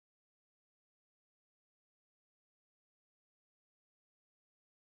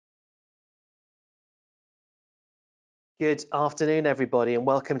Good afternoon, everybody, and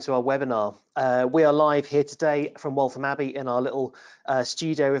welcome to our webinar. We are live here today from Waltham Abbey in our little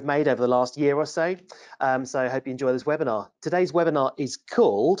studio we've made over the last year or so. So I hope you enjoy this webinar. Today's webinar is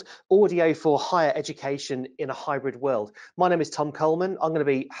called Audio for Higher Education in a Hybrid World. My name is Tom Colman. I'm going to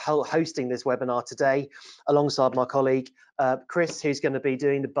be hosting this webinar today alongside my colleague, Chris, who's going to be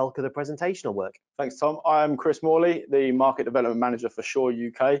doing the bulk of the presentational work. Thanks, Tom. I'm Chris Morley, the Market Development Manager for Shure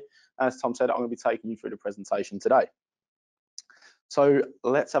UK. As Tom said, I'm going to be taking you through the presentation today. So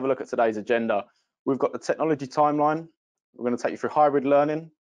let's have a look at today's agenda. We've got the technology timeline. We're going to take you through hybrid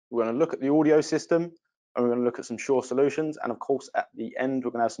learning. We're going to look at the audio system, and we're going to look at some Shure solutions. And of course, at the end,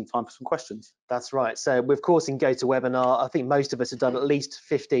 we're going to have some time for some questions. That's right. So of course, in GoToWebinar, I think most of us have done at least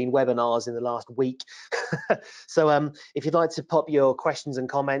 15 webinars in the last week. So if you'd like to pop your questions and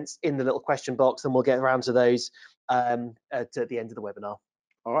comments in the little question box, then we'll get around to those at the end of the webinar.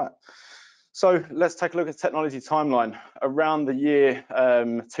 All right. So let's take a look at the technology timeline. Around the year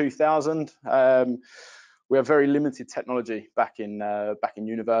 2000, we have very limited technology back in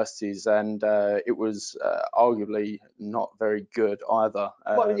universities, and it was arguably not very good either.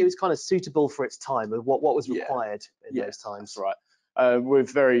 Well, it was kind of suitable for its time of what was required in those times. That's right.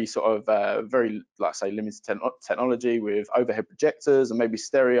 With very sort of very, like I say, limited technology with overhead projectors and maybe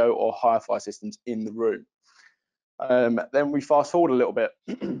stereo or hi-fi systems in the room. Then we fast forward a little bit.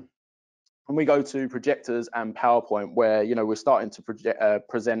 And we go to projectors and PowerPoint, where we're starting to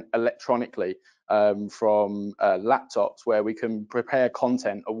present electronically from laptops, where we can prepare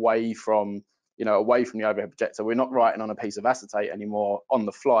content away from the overhead projector. We're not writing on a piece of acetate anymore on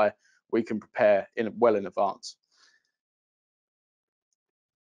the fly. We can prepare well in advance.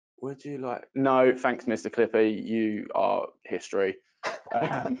 Would you like? No, thanks, Mr. Clippy. You are history.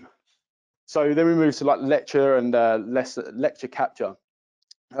 So then we move to like lecture and lecture capture.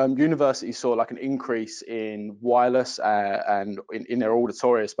 Universities saw like an increase in wireless and in their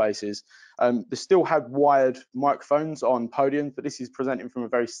auditoria spaces. They still had wired microphones on podiums, but this is presenting from a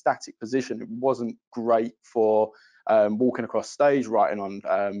very static position. It wasn't great for walking across stage, writing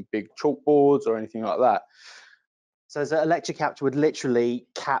on big chalkboards or anything like that. So a lecture capture would literally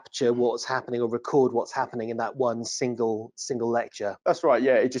capture what's happening or record what's happening in that one single lecture. That's right.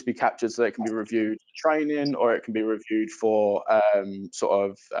 Yeah, it just be captured so it can be reviewed for training, or it can be reviewed for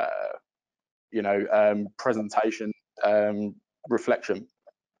sort of presentation reflection.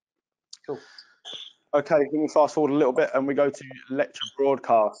 Cool. Okay, then we fast forward a little bit and we go to lecture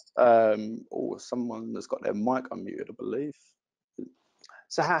broadcast. Oh, someone has got their mic unmuted, I believe.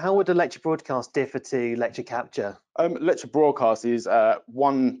 So how would a lecture broadcast differ to lecture capture? Lecture broadcast is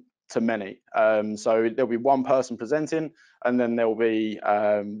one to many. So there'll be one person presenting, and then there'll be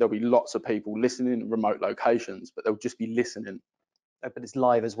lots of people listening in remote locations, but they'll just be listening. But it's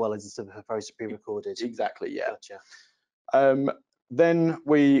live as well as it's supposed to be recorded. Exactly, yeah. Gotcha. Then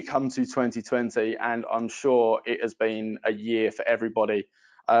we come to 2020, and I'm sure it has been a year for everybody.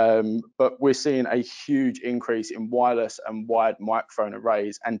 But we're seeing a huge increase in wireless and wired microphone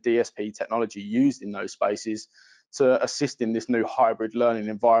arrays and DSP technology used in those spaces to assist in this new hybrid learning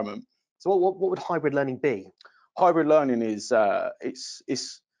environment. So what would hybrid learning be? Hybrid learning is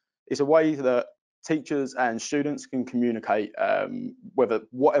it's a way that teachers and students can communicate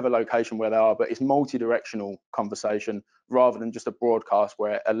whatever location where they are, but it's multi-directional conversation rather than just a broadcast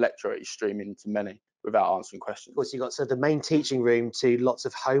where a lecturer is streaming to many without answering questions. Of course, you've got the main teaching room to lots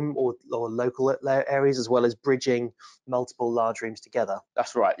of home or local areas, as well as bridging multiple large rooms together.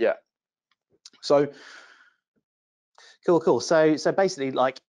 That's right, yeah. So cool. So basically,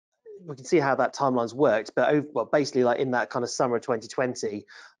 like, we can see how that timeline's worked, but basically, like in that kind of summer of 2020,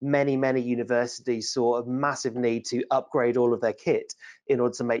 many universities saw a massive need to upgrade all of their kit in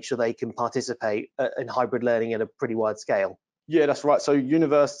order to make sure they can participate in hybrid learning at a pretty wide scale. Yeah, that's right. So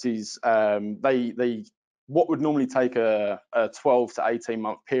universities, they what would normally take a 12 to 18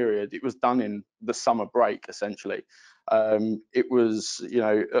 month period, it was done in the summer break essentially. It was,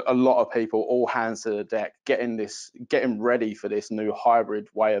 a lot of people, all hands to the deck, getting ready for this new hybrid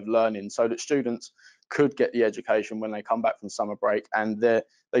way of learning, so that students could get the education when they come back from summer break, and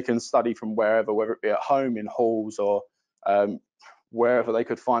they can study from wherever, whether it be at home, in halls, or wherever they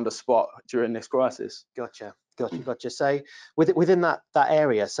could find a spot during this crisis. Gotcha. So within that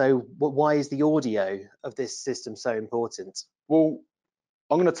area, so why is the audio of this system so important? Well,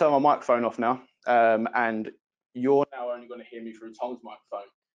 I'm going to turn my microphone off now, and you're now only going to hear me through Tom's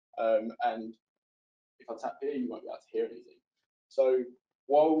microphone. And if I tap here, you won't be able to hear anything. So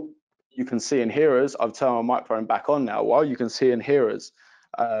while you can see and hear us, I've turned my microphone back on now. While you can see and hear us,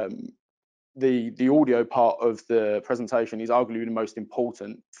 the audio part of the presentation is arguably the most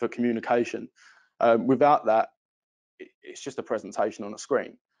important for communication. Without that, it's just a presentation on a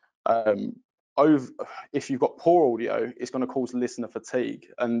screen. If you've got poor audio, it's going to cause listener fatigue,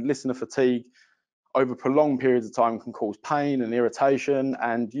 and listener fatigue over prolonged periods of time can cause pain and irritation,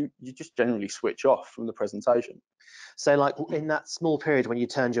 and you just generally switch off from the presentation. So like in that small period when you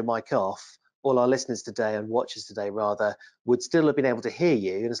turned your mic off, all our listeners today and watchers today rather would still have been able to hear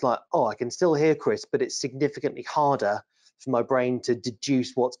you, and it's like, oh, I can still hear Chris, but it's significantly harder for my brain to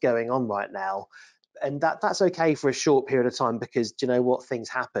deduce what's going on right now. And that's okay for a short period of time, because do you know what, things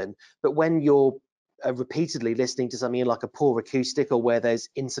happen. But when you're repeatedly listening to something like a poor acoustic, or where there's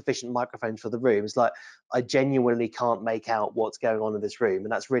insufficient microphones for the room, it's like I genuinely can't make out what's going on in this room,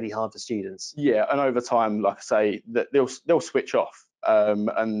 and that's really hard for students. Yeah, and over time, like I say, that they'll switch off,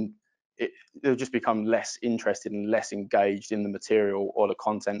 and they'll just become less interested and less engaged in the material or the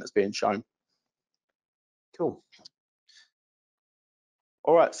content that's being shown. Cool.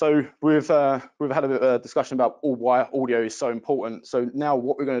 All right, so we've had a bit of a discussion about why audio is so important. So now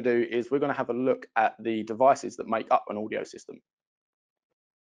what we're going to do is we're going to have a look at the devices that make up an audio system.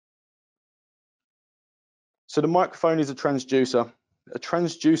 So the microphone is a transducer. A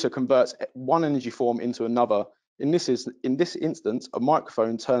transducer converts one energy form into another. In this instance, a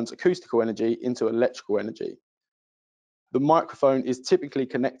microphone turns acoustical energy into electrical energy. The microphone is typically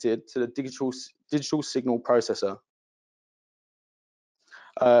connected to the digital signal processor.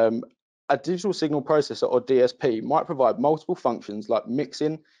 A digital signal processor, or DSP, might provide multiple functions like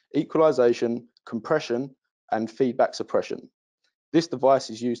mixing, equalization, compression, and feedback suppression. This device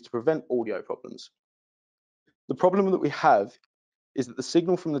is used to prevent audio problems. The problem that we have is that the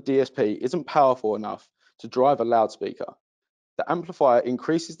signal from the DSP isn't powerful enough to drive a loudspeaker. The amplifier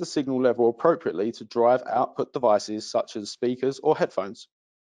increases the signal level appropriately to drive output devices such as speakers or headphones.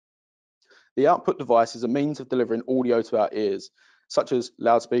 The output device is a means of delivering audio to our ears, such as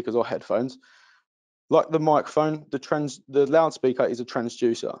loudspeakers or headphones. Like the microphone, the loudspeaker is a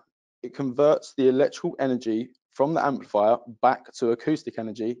transducer. It converts the electrical energy from the amplifier back to acoustic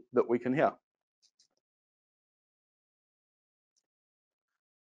energy that we can hear.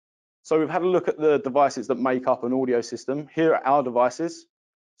 So we've had a look at the devices that make up an audio system. Here are our devices.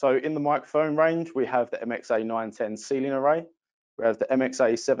 So in the microphone range, we have the MXA910 ceiling array, we have the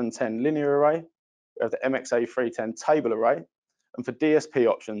MXA710 linear array, we have the MXA310 table array, and for DSP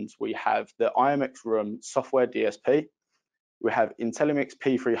options, we have the IMX Room software DSP, we have Intellimix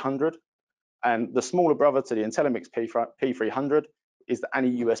P300, and the smaller brother to the Intellimix P300 is the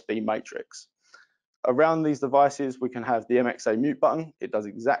ANI USB matrix. Around these devices, we can have the MXA mute button. It does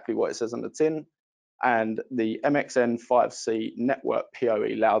exactly what it says on the tin, and the MXN5C network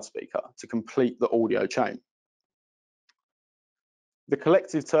PoE loudspeaker to complete the audio chain. The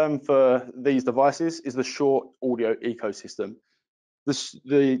collective term for these devices is the Shure audio ecosystem.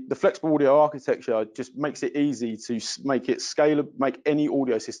 The flexible audio architecture just makes it easy to make any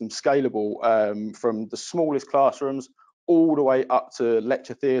audio system scalable, from the smallest classrooms all the way up to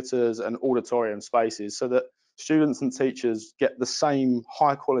lecture theatres and auditorium spaces, so that students and teachers get the same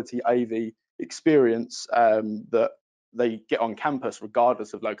high quality AV experience that they get on campus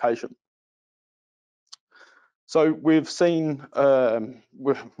regardless of location. So we've seen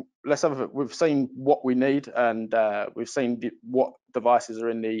we've seen what we need, and we've seen what devices are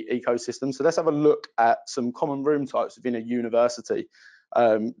in the ecosystem. So let's have a look at some common room types within a university.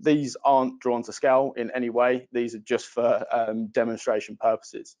 These aren't drawn to scale in any way. These are just for demonstration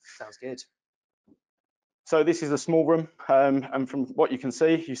purposes. Sounds good. So this is a small room, and from what you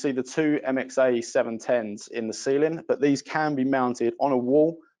see the two MXA 710s in the ceiling, but these can be mounted on a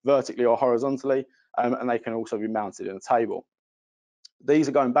wall vertically or horizontally, and they can also be mounted in a table. These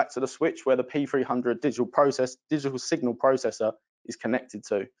are going back to the switch where the P300 digital signal processor is connected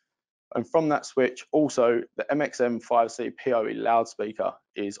to. And from that switch, also the MXM5C PoE loudspeaker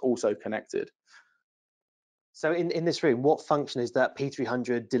is also connected. So in this room, what function is that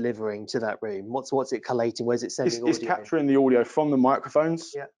P300 delivering to that room? What's it collating? Where's it sending audio? It's capturing the audio from the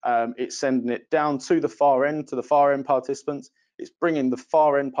microphones. Yeah. It's sending it down to the far end participants. It's bringing the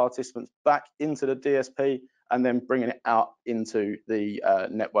far end participants back into the DSP and then bringing it out into the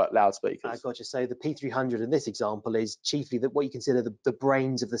network loudspeakers. I gotcha. So the P300 in this example is chiefly what you consider the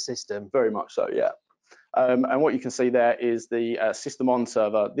brains of the system. Very much so, yeah. And what you can see there is the system on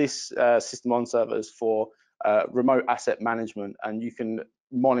server. This system on server is for remote asset management, and you can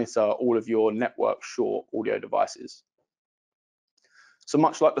monitor all of your network Shure audio devices. So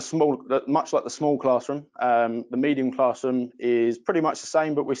much like the small classroom, the medium classroom is pretty much the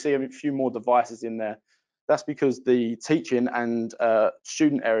same, but we see a few more devices in there. That's because the teaching and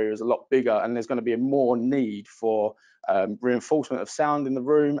student area is a lot bigger, and there's going to be more need for reinforcement of sound in the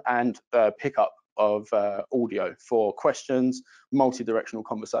room and pickup of audio for questions, multi-directional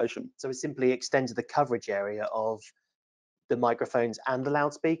conversation. So it simply extends the coverage area of the microphones and the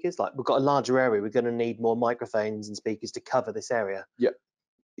loudspeakers. Like, we've got a larger area, we're going to need more microphones and speakers to cover this area. Yeah,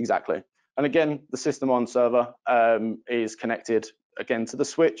 exactly. And again, the system on server is connected again to the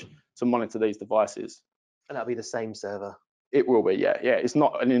switch to monitor these devices. And that'll be the same server. It will be, yeah. It's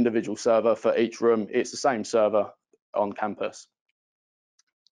not an individual server for each room. It's the same server on campus.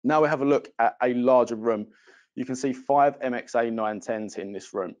 Now we have a look at a larger room. You can see 5 MXA 910s in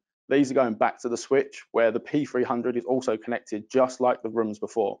this room. These are going back to the switch where the P300 is also connected just like the rooms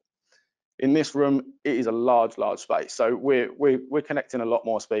before. In this room, it is a large space. So we're connecting a lot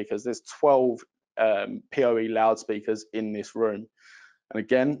more speakers. There's 12 PoE loudspeakers in this room. And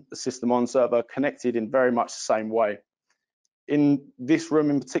again, the system on server connected in very much the same way. In this room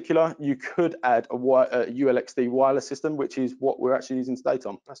in particular, you could add a ULXD wireless system, which is what we're actually using today,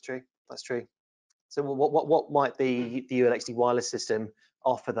 Tom. That's true. That's true. So what might the ULXD wireless system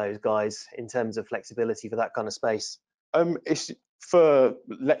offer those guys in terms of flexibility for that kind of space? It's for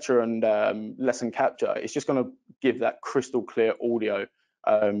lecture and lesson capture. It's just going to give that crystal clear audio,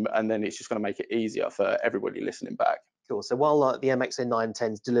 and then it's just going to make it easier for everybody listening back. Cool. So while the MXA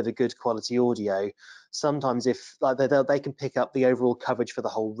 910s deliver good quality audio, sometimes if like they can pick up the overall coverage for the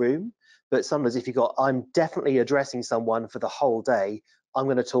whole room, but sometimes if I'm definitely addressing someone for the whole day, I'm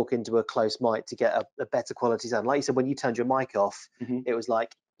going to talk into a close mic to get a better quality sound. Like you said, when you turned your mic off, it was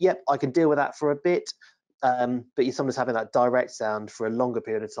like, yep, I can deal with that for a bit. But you sometimes having that direct sound for a longer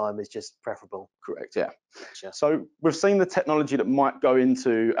period of time is just preferable. Correct, yeah. Gotcha. So we've seen the technology that might go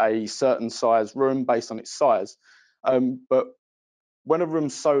into a certain size room based on its size. But when a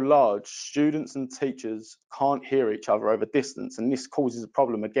room's so large, students and teachers can't hear each other over distance, and this causes a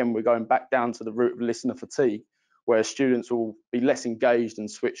problem. Again, we're going back down to the root of listener fatigue, where students will be less engaged and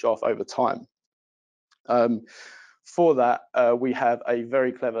switch off over time. For that, we have a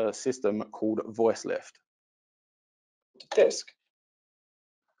very clever system called Voice Lift. Desk.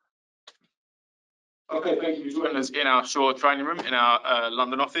 Okay, thank you for joining us in our Shure training room in our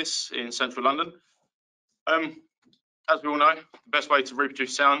London office in central London. As we all know, the best way to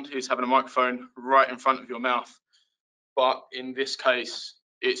reproduce sound is having a microphone right in front of your mouth. But in this case,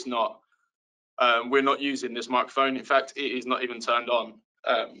 it's not. We're not using this microphone. In fact, it is not even turned on.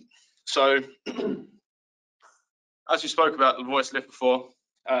 So, as we spoke about the voice lift before,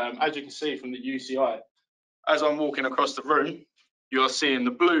 as you can see from the UCI, as I'm walking across the room, you're seeing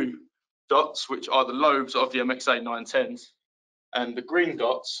the blue dots, which are the lobes of the MXA 910s, and the green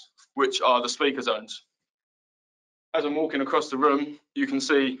dots, which are the speaker zones. As I'm walking across the room, you can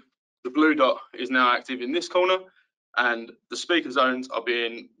see the blue dot is now active in this corner, and the speaker zones are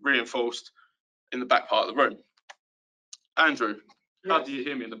being reinforced in the back part of the room. Andrew, how do you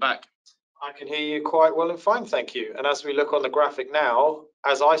hear me in the back? I can hear you quite well and fine, thank you. And as we look on the graphic now,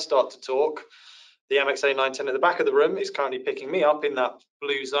 as I start to talk, the MXA 910 at the back of the room is currently picking me up in that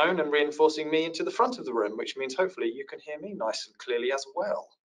blue zone and reinforcing me into the front of the room, which means hopefully you can hear me nice and clearly as well.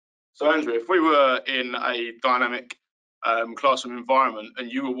 So Andrew, if we were in a dynamic classroom environment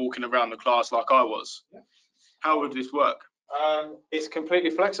and you were walking around the class like I was, how would this work? It's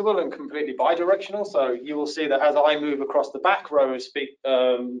completely flexible and completely bi-directional. So you will see that as I move across the back row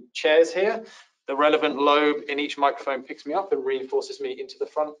of chairs here, the relevant lobe in each microphone picks me up and reinforces me into the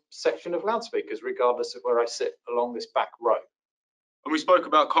front section of loudspeakers, regardless of where I sit along this back row. And we spoke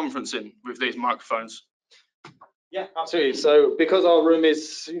about conferencing with these microphones. Yeah, absolutely. So because our room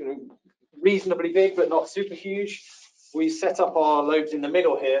is reasonably big but not super huge, we set up our lobes in the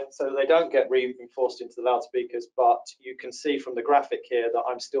middle here so that they don't get reinforced into the loudspeakers, but you can see from the graphic here that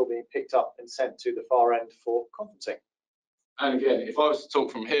I'm still being picked up and sent to the far end for conferencing. And again, if I was to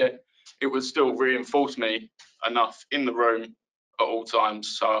talk from here, it would still reinforce me enough in the room at all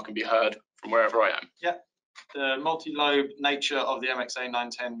times so I can be heard from wherever I am. Yeah. The multi-lobe nature of the MXA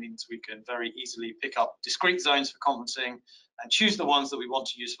 910 means we can very easily pick up discrete zones for conferencing and choose the ones that we want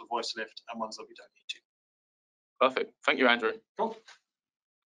to use for voice lift and ones that we don't need to. Perfect. Thank you, Andrew. Cool.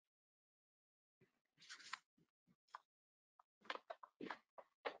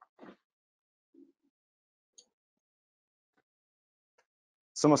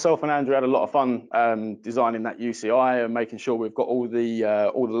 So myself and Andrew had a lot of fun designing that UCI and making sure we've got all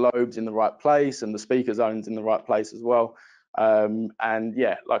the lobes in the right place and the speaker zones in the right place as well. And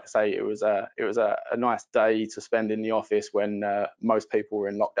yeah, like I say, it was a nice day to spend in the office when most people were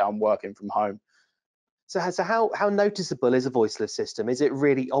in lockdown working from home. So how noticeable is a voiceless system? Is it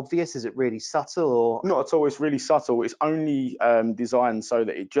really obvious? Is it really subtle? Or Not at all. It's really subtle. It's only designed so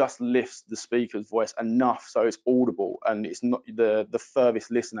that it just lifts the speaker's voice enough so it's audible, and it's not the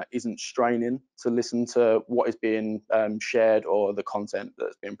furthest listener isn't straining to listen to what is being shared or the content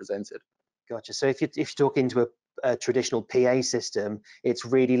that's being presented. gotcha. So if you talk into a traditional PA system, it's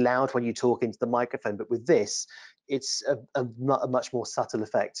really loud when you talk into the microphone, but with this, it's a much more subtle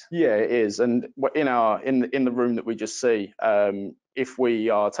effect. Yeah, it is. And in the room that we just see, if we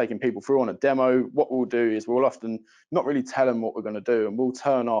are taking people through on a demo, what we'll do is we'll often not really tell them what we're going to do, and we'll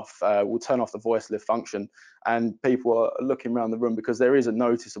turn off the voice lift function, and people are looking around the room because there is a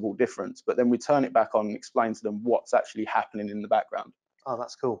noticeable difference. But then we turn it back on and explain to them what's actually happening in the background. Oh,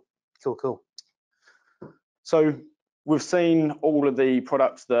 that's cool. Cool. So we've seen all of the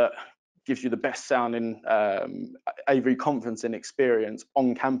products that gives you the best sounding AV conferencing experience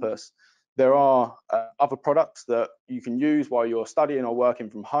on campus. There are other products that you can use while you're studying or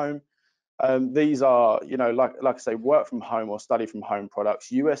working from home. These are, like I say, work from home or study from home products.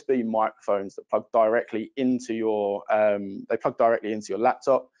 USB microphones that plug directly into your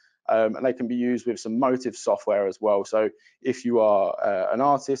laptop, and they can be used with some Motive software as well. So if you are an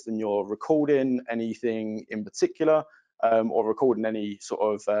artist and you're recording anything in particular, or recording any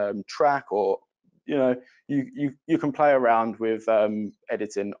sort of track, or you can play around with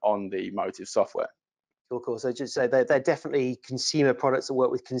editing on the Motive software. Cool. So just so they're definitely consumer products that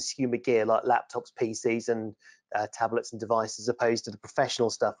work with consumer gear like laptops, PCs, and tablets and devices, as opposed to the professional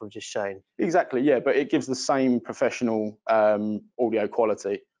stuff we've just shown. Exactly, yeah, but it gives the same professional audio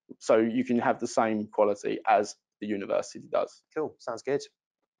quality, so you can have the same quality as the university does. Cool, sounds good.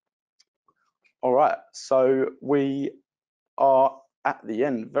 All right, so we are at the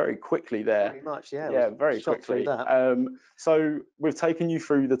end very quickly there. Pretty much, yeah. Yeah, very quickly. So we've taken you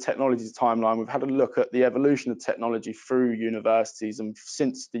through the technologies timeline. We've had a look at the evolution of technology through universities and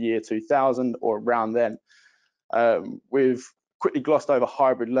since the year 2000 or around then. We've quickly glossed over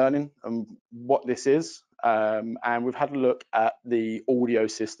hybrid learning and what this is, and we've had a look at the audio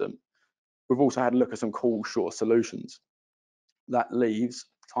system. We've also had a look at some cool Shure solutions. That leaves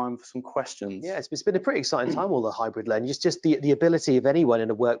time for some questions. Yeah, it's been a pretty exciting time, all the hybrid learning. Just the ability of anyone in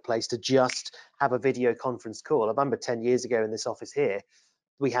a workplace to just have a video conference call. I remember 10 years ago in this office here,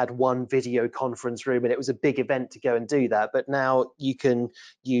 we had one video conference room, and it was a big event to go and do that. But now you can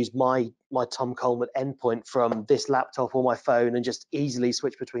use my Tom Colman endpoint from this laptop or my phone and just easily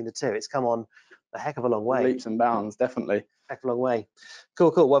switch between the two. It's come on a heck of a long way. Leaps and bounds, definitely. Heck of a long way.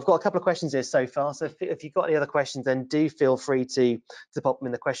 Cool. Well, I've got a couple of questions here so far. So if you've got any other questions, then do feel free to pop them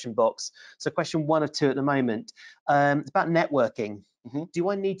in the question box. So question 1 of 2 at the moment. It's about networking. Do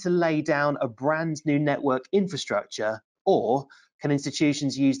I need to lay down a brand new network infrastructure, or can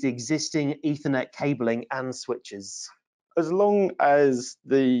institutions use the existing Ethernet cabling and switches? As long as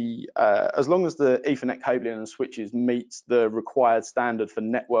the Ethernet cabling and switches meets the required standard for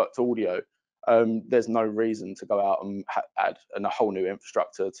networked audio, there's no reason to go out and add a whole new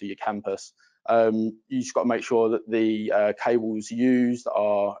infrastructure to your campus. You just got to make sure that the cables used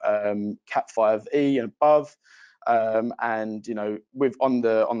are Cat5e and above, and with on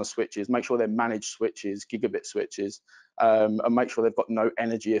the switches, make sure they're managed switches, gigabit switches, and make sure they've got no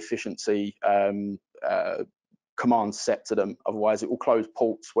energy efficiency commands set to them. Otherwise, it will close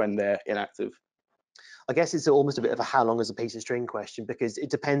ports when they're inactive. I guess it's almost a bit of a how long is a piece of string question, because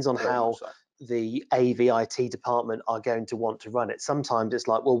it depends on how the AV IT department are going to want to run it. Sometimes it's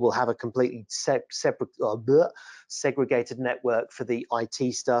like, well, we'll have a completely segregated network for the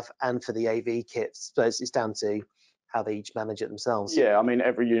IT stuff and for the AV kits. So it's down to how they each manage it themselves. Yeah, I mean,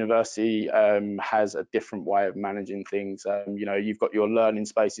 every university has a different way of managing things. You've got your learning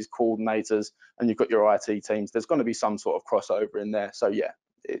spaces coordinators and you've got your IT teams. There's going to be some sort of crossover in there. So yeah.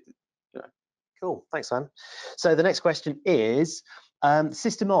 Cool, thanks, man. So the next question is,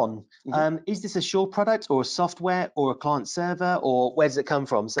 System On. Is this a Shure product or a software or a client server, or where does it come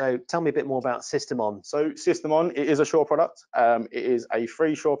from? So tell me a bit more about System On. So System On, it is a Shure product. It is a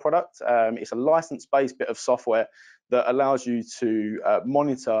free Shure product. It's a license-based bit of software that allows you to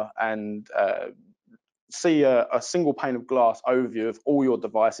monitor and see a single pane of glass overview of all your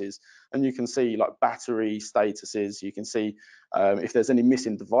devices, and you can see like battery statuses, you can see if there's any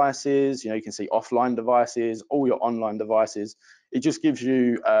missing devices, you can see offline devices, all your online devices. It just gives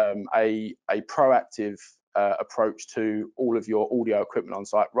you a proactive approach to all of your audio equipment on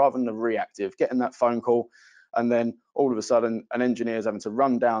site, rather than the reactive, getting that phone call and then all of a sudden an engineer is having to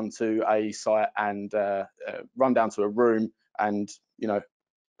run down to a site and run down to a room and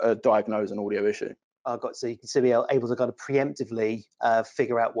diagnose an audio issue. So you can still be able to kind of preemptively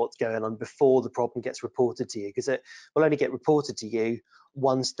figure out what's going on before the problem gets reported to you, because it will only get reported to you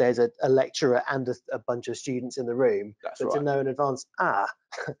once there's a lecturer and a bunch of students in the room. That's but right. to know in advance,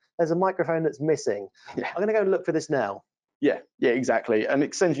 there's a microphone that's missing. Yeah. I'm going to go and look for this now. Yeah, exactly. And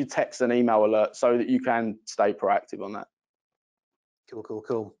it sends you text and email alerts so that you can stay proactive on that.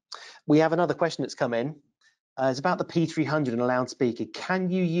 Cool. We have another question that's come in. It's about the P300 and a loudspeaker. Can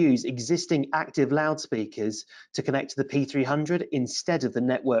you use existing active loudspeakers to connect to the P300 instead of the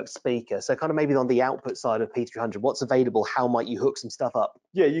network speaker? So kind of maybe on the output side of P300, what's available? How might you hook some stuff up?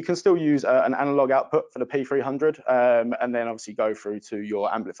 Yeah, you can still use an analog output for the P300, and then obviously go through to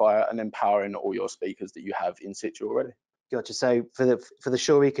your amplifier and then power in all your speakers that you have in situ already. Gotcha. So for the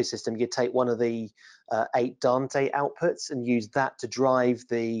Shure ecosystem, you take one of the 8 Dante outputs and use that to drive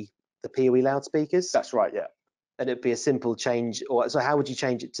the PoE loudspeakers. That's right, yeah. And it'd be a simple change. Or so how would you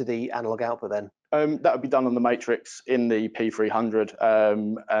change it to the analog output then? That would be done on the matrix in the P300,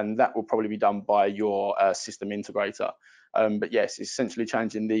 and that will probably be done by your system integrator. But yes, it's essentially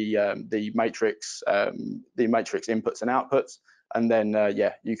changing the matrix inputs and outputs, and then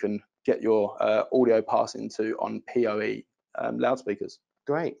you can get your audio pass into on PoE loudspeakers.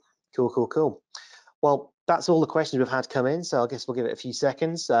 Great, cool. Well, that's all the questions we've had come in, so I guess we'll give it a few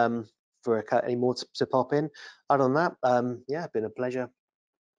seconds for any more to pop in. Other than that, it's been a pleasure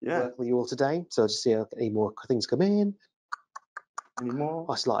working with you all today. So I'll just see if any more things come in. Any more?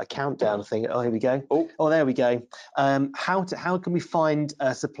 Oh, it's like a countdown thing. Oh, here we go. Oh, there we go. How can we find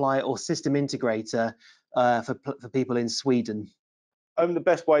a supplier or system integrator for people in Sweden? The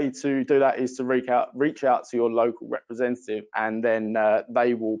best way to do that is to reach out to your local representative, and then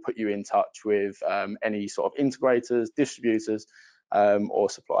they will put you in touch with any sort of integrators, distributors,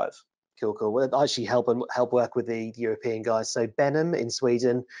 or suppliers. Cool. We'll actually help work with the European guys. So Benham in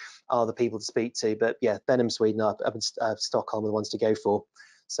Sweden are the people to speak to, but yeah, Benham, Sweden, up in Stockholm are the ones to go for.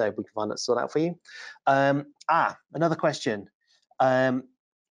 So we can find that sort out for you. Another question. Are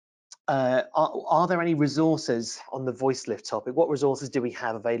there any resources on the voice lift topic? What resources do we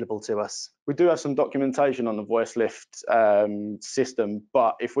have available to us? We do have some documentation on the voice lift system,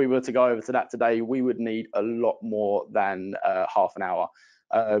 but if we were to go over to that today, we would need a lot more than half an hour.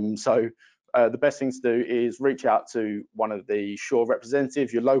 So the best thing to do is reach out to one of the Shure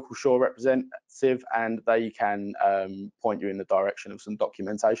representatives, your local Shure representative, and they can point you in the direction of some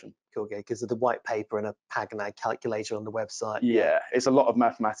documentation. Cool, because of the white paper and a PAGNAG calculator on the website. Yeah, it's a lot of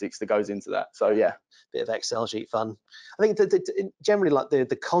mathematics that goes into that. So yeah, bit of Excel sheet fun. I think that generally, like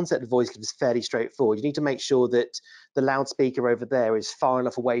the concept of voice lift is fairly straightforward. You need to make sure that the loudspeaker over there is far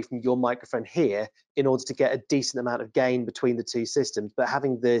enough away from your microphone here in order to get a decent amount of gain between the two systems. But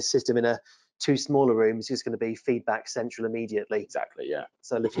having the system in two smaller rooms is going to be feedback central immediately. Exactly, yeah.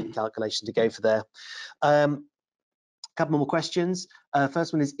 So looking at the calculation to go for there. Couple more questions.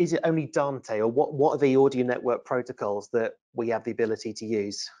 First one is it only Dante, or what are the audio network protocols that we have the ability to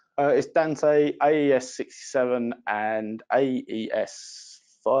use? It's Dante, AES67 and AES.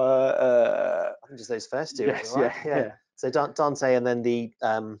 I think just those first two. Yes, right? yeah. So Dante and then the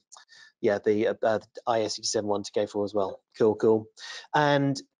IS67 one to go for as well. Cool.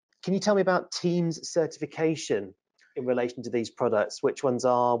 And can you tell me about Teams certification in relation to these products? Which ones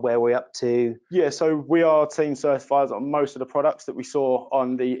are, where we're up to? Yeah, so we are Team certified on most of the products that we saw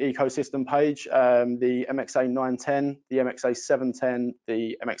on the ecosystem page, the MXA 910, the MXA 710,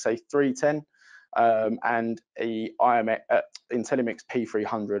 the MXA 310, and the IntelliMix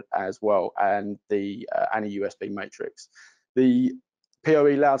P300 as well, and the ANI USB matrix. The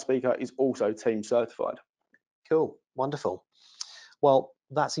PoE loudspeaker is also Team certified. Cool, wonderful. Well,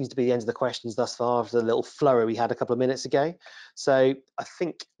 that seems to be the end of the questions thus far after the little flurry we had a couple of minutes ago. So I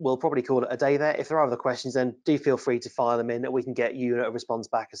think we'll probably call it a day there. If there are other questions, then do feel free to fire them in, that we can get you a response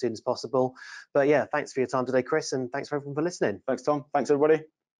back as soon as possible. But yeah, thanks for your time today, Chris, and thanks for everyone for listening. Thanks, Tom. Thanks, everybody.